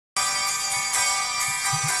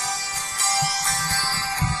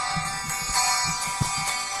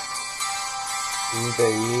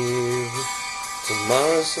Babe,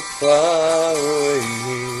 tomorrow's so far away.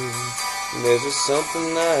 There's just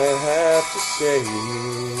something I have to say.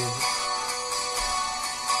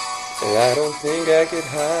 I don't think I could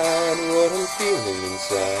hide what I'm feeling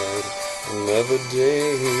inside. Another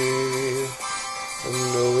day of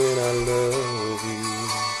knowing I love you.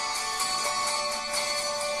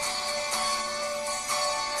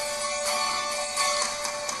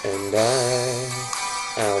 And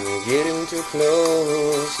I'm getting too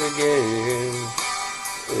close again.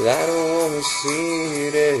 I don't want to see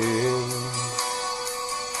it end.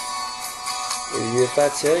 If I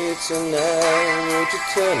tell you tonight, won't you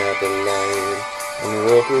turn out the light and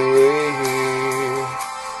walk away,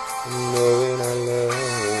 knowing I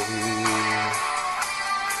love you?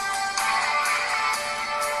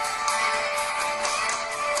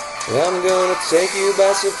 I'm gonna take you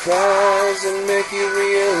by surprise and make you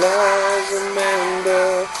realize,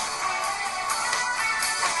 Amanda.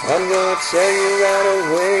 I'm gonna tell you right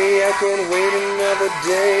away, I can't wait another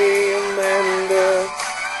day, Amanda.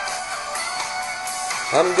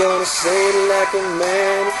 I'm gonna say it like a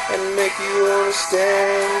man and make you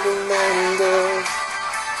understand, Amanda.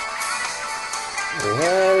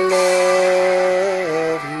 I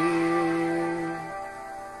love you.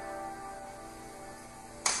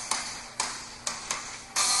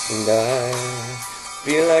 And I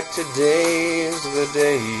feel like today's the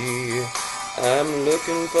day. I'm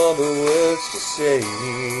looking for the words to say.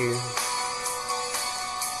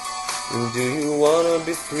 Do you wanna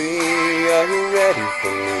be free? Are you ready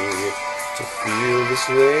for me to feel this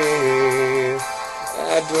way?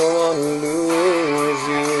 I don't wanna lose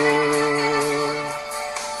you.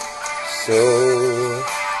 So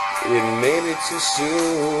it may be too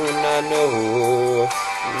soon, I know.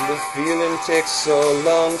 The feeling takes so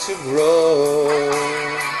long to grow.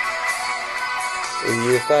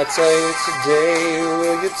 If I tell you today,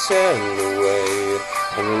 will you turn away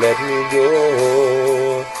and let me go?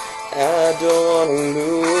 I don't want to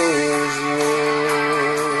lose you.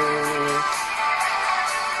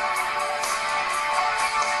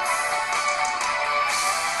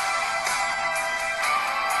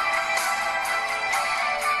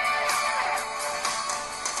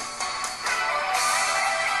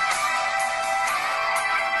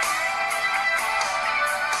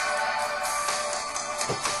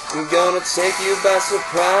 I'm gonna take you by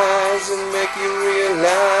surprise and make you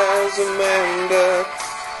realize, Amanda.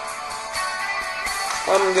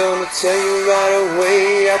 I'm gonna tell you right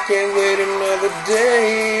away, I can't wait another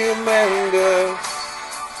day, Amanda.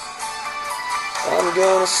 I'm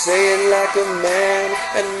gonna say it like a man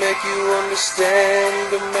and make you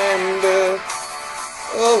understand, Amanda.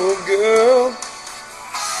 Oh, girl.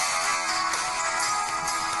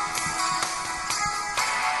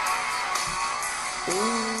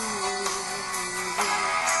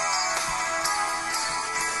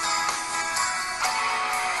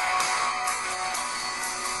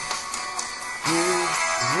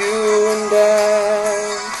 You and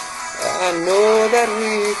I know that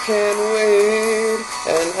we can wait,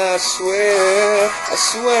 and I swear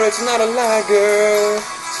it's not a lie, girl.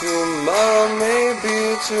 Tomorrow may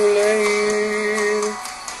be too late.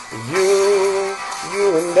 You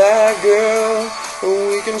and I, girl,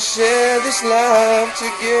 we can share this life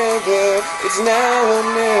together. It's now or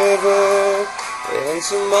never, and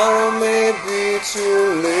tomorrow may be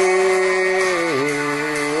too late.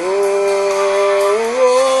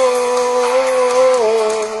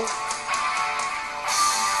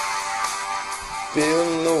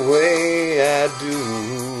 Feeling the way I do,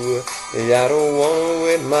 I don't want to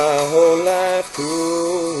wait my whole life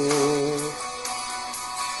through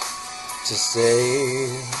to say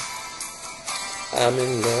I'm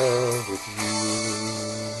in love with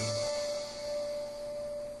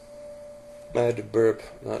you. I had to burp,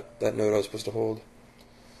 not that note I was supposed to hold.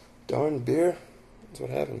 Darn beer, that's what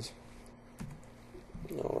happens.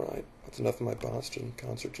 Alright, that's enough of my Boston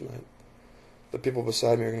concert tonight. The people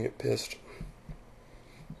beside me are going to get pissed.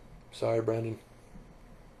 Sorry, Brandon.